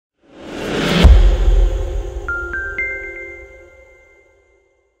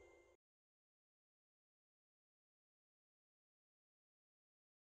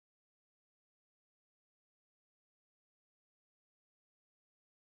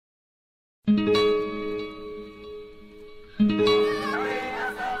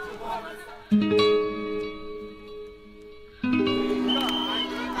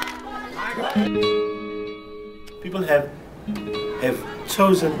People have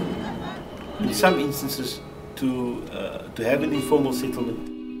chosen, in some instances, to have an informal settlement.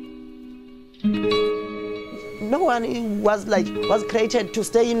 No one was created to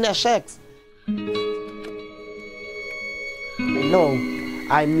stay in a shacks. No,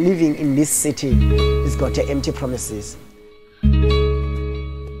 I'm living in this city. It's got empty promises.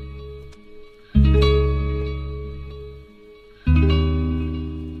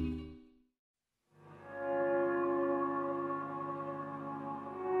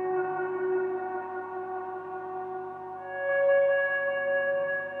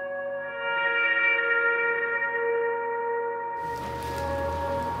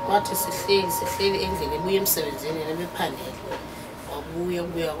 Wathi sihleli endlini ebuya emsebenzini nebephangela wabuya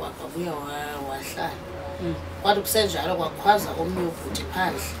wahlala kwathi kusenjalo kwakhwaza omnye ubhuti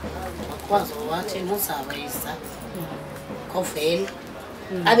phandle wakhwaza wathi nozaba isa kovela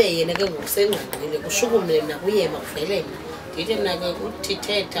abe yena ke ngokusengqangqile kushukumele nakuyema kuvele ndithi mna ke uthi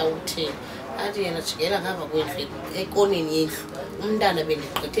thetha uthini athi yena jikela ngapha kwendlu ekoneni yendlu umntana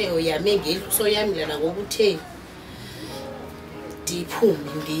bendigqithe uyame ngendlu soyamile nangokutheni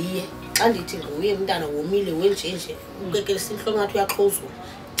ndiphume ndiye xa ndithi nguye umntana womile wenjenje ukekelisa inhloko ngathi uyaxhuzula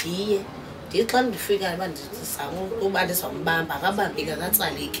ndiye xa ndifika bandizama ukuba ndizawumbamba akabambika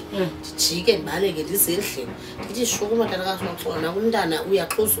akatsaleki ndijike ndibaleke ndisendlini ndithi shukuma tata kaSinoxolo umntana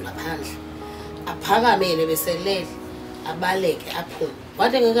uyaxhuzula phandle aphakame yena beselele abaleke aphume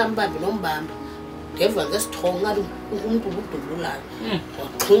wathi engekambambi nombamba ndeva ngesithongo ngathi umuntu ubudubulayo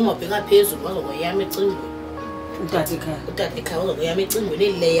waxhuma bheka phezulu wazokwayama ecingweni utatekhaya wazokwayama ecingweni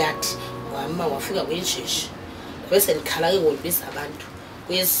elileyathi wama wafika kwenjeshi bese ndikhala ke ngolibisa abantu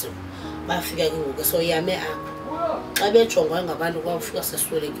kwezimu bafika ke ngoku soyame apha xa bejongwa ngabantu kwafika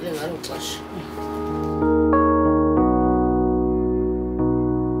seswelekile ngalo xesha.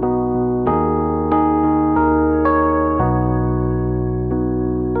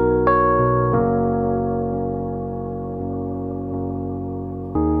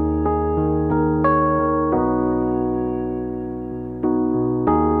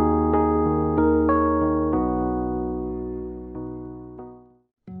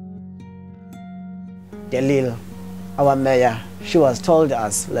 Delil, our mayor, she was told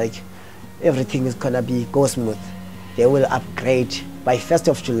us like everything is gonna go smooth. They will upgrade by 1st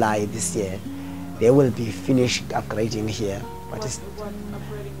of July this year. They will be finished upgrading here. What is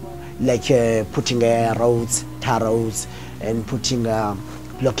like putting roads, tar roads, and putting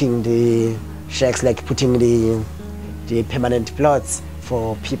blocking the shacks, like putting the permanent plots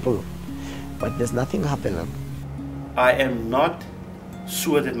for people. But there's nothing happening. I am not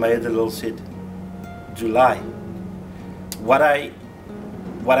sure that Mayor Delil said July. What I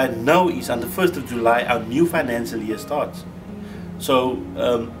know is on the 1st of July our new financial year starts. So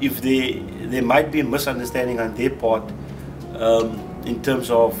if there might be a misunderstanding on their part in terms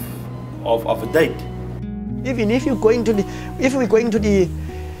of a date. Even if we're going to the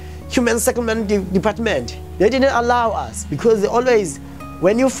Human Settlement Department, they didn't allow us because they always,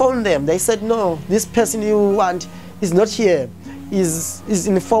 when you phone them, they said no, this person you want is not here, is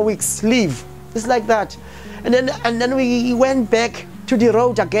in 4 weeks leave. It's like that. And then we went back to the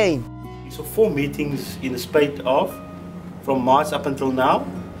road again. So 4 meetings in a spate of, from March up until now,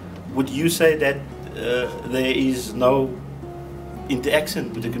 would you say that there is no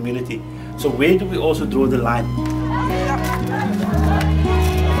interaction with the community? So where do we also draw the line?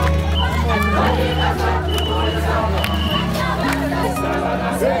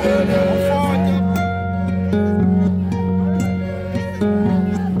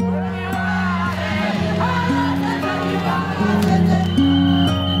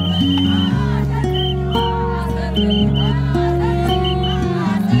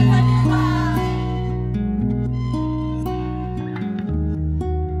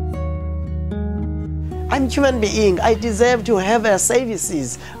 I'm a human being. I deserve to have a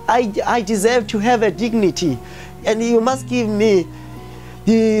services. I deserve to have a dignity. And you must give me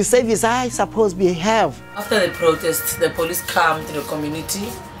the service I suppose we have. After the protest, the police came to the community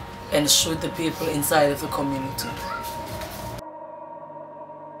and shoot the people inside of the community.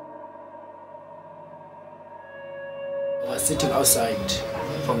 I was sitting outside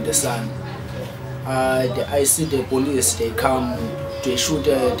from the sun. I see the police, they come, they shoot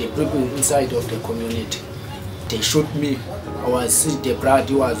the people inside of the community. They shoot me. I was see the blood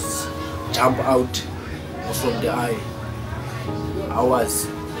was jump out from the eye. I was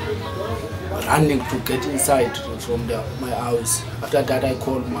running to get inside from my house. After that, I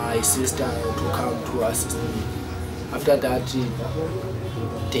called my sister to come to assist me. After that,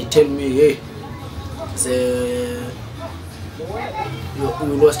 they tell me, hey,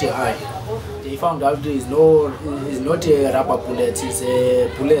 you lost your eye. They found out it's not a rubber bullet, it's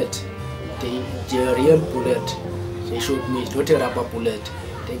a bullet. The real bullet. They showed me it's not a rubber bullet.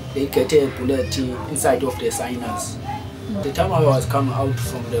 They get a bullet inside of the sinus. The time I was coming out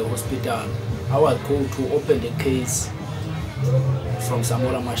from the hospital, I was called to open the case from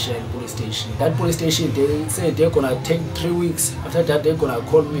Samora Marshall police station. That police station, they said they're gonna take 3 weeks. After that, they're gonna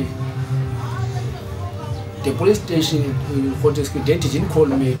call me. The police station in Fortescue, they didn't call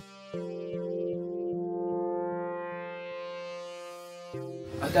me.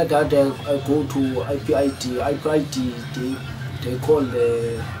 After that, I go to IPID. IPID, they call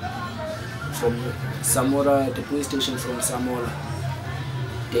from Samora, the police station from Samora.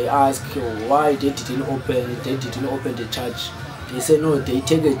 They ask why they didn't open the charge. They say no, they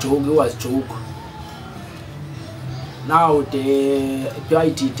take a joke, it was joke. Now the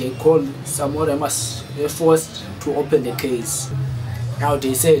PID, they call Samora must forced to open the case. Now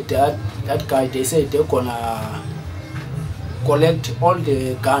they said that guy, they said they're gonna collect all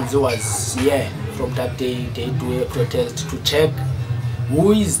the guns that was here from that day. They do a protest to check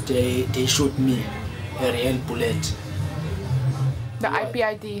who is they shoot me a real bullet. The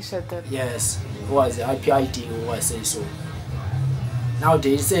IPID said that? Yes, it was the IPID who was saying so. Now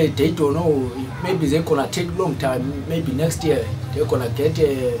they say they don't know, maybe they're gonna take long time, maybe next year, they're gonna get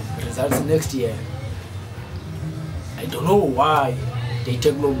results next year. I don't know why they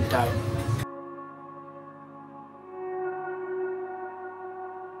take long time.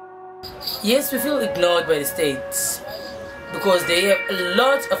 Yes, we feel ignored by the state because they have a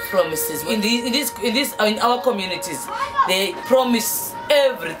lot of promises. In our communities, they promise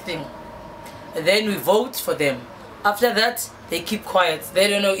everything, and then we vote for them. After that, they keep quiet. They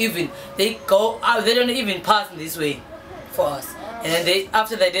don't know even. They go out. They don't even pass in this way for us. And then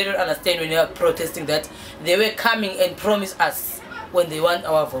after that, they don't understand when they are protesting that they were coming and promised us when they want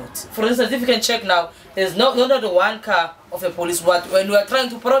our vote. For instance, if you can check now, there's not one car of a police. When we are trying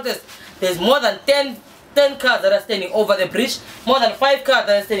to protest, there's more than 10 cars that are standing over the bridge, more than 5 cars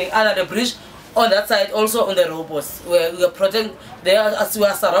that are standing under the bridge. On that side, also on the robots, where we are protecting, we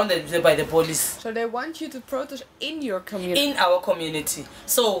are surrounded by the police. So they want you to protest in your community? In our community.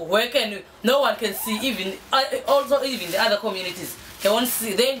 So where no one can see, even the other communities. They won't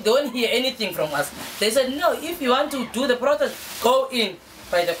see, they don't hear anything from us. They said, no, if you want to do the protest, go in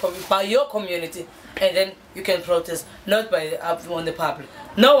by your community, and then you can protest, not on the public.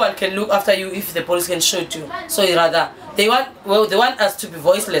 No one can look after you if the police can shoot you. So rather, they want us to be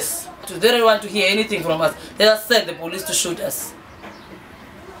voiceless. They don't want to hear anything from us. They just send the police to shoot us.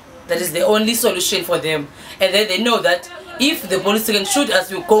 That is the only solution for them. And then they know that if the police can shoot us,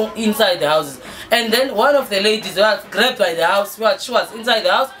 we'll go inside the houses. And then one of the ladies was grabbed by the house. She was inside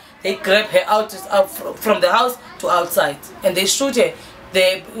the house. They grab her out from the house to outside, and they shoot her.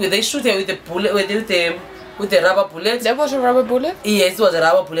 They shoot her with the rubber bullet. That was a rubber bullet? Yes, it was a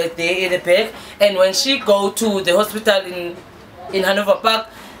rubber bullet there in the back. And when she go to the hospital in Hanover Park,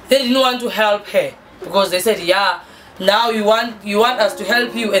 they didn't want to help her because they said, yeah, now you want us to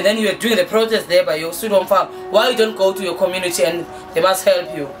help you, and then you are doing the protest there by your student farm. Why you don't go to your community and they must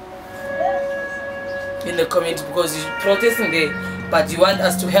help you in the community because you're protesting there, but you want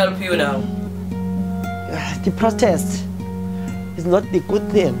us to help you now. The protest is not the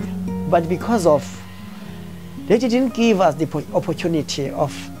good thing, but because of they didn't give us the opportunity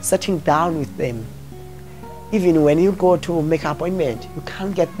of sitting down with them. Even when you go to make an appointment, you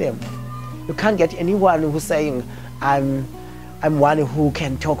can't get them. You can't get anyone who's saying, I'm one who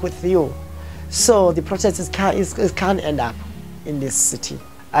can talk with you. So the protest can't end up in this city.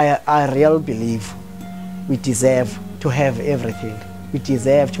 I really believe we deserve to have everything. We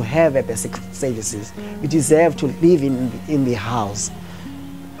deserve to have a basic services. We deserve to live in the house.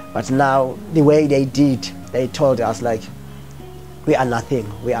 But now, the way they did, they told us like, we are nothing.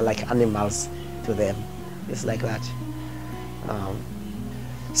 We are like animals to them. It's like that.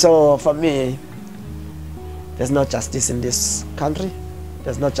 So for me, there's no justice in this country.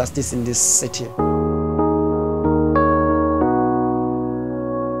 There's no justice in this city.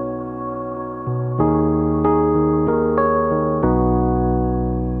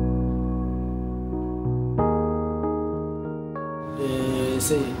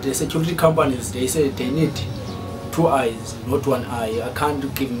 The security companies, they say they need 2 eyes, not 1 eye. I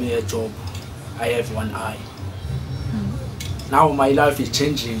can't give me a job. I have 1 eye. Now my life is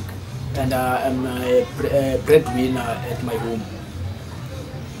changing, and I'm a breadwinner at my home.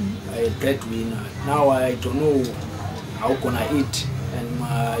 a breadwinner. Now I don't know how gonna eat, and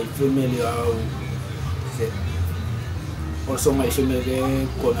my family also my family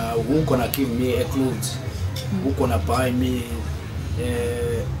who gonna give me a clothes, who gonna buy me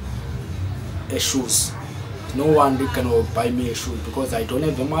a shoes. No one can buy me a shoe because I don't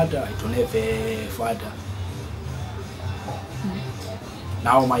have a mother, I don't have a father.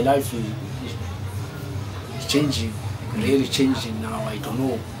 Now my life is changing, really changing now. I don't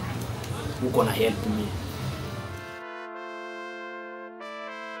know who gonna help me.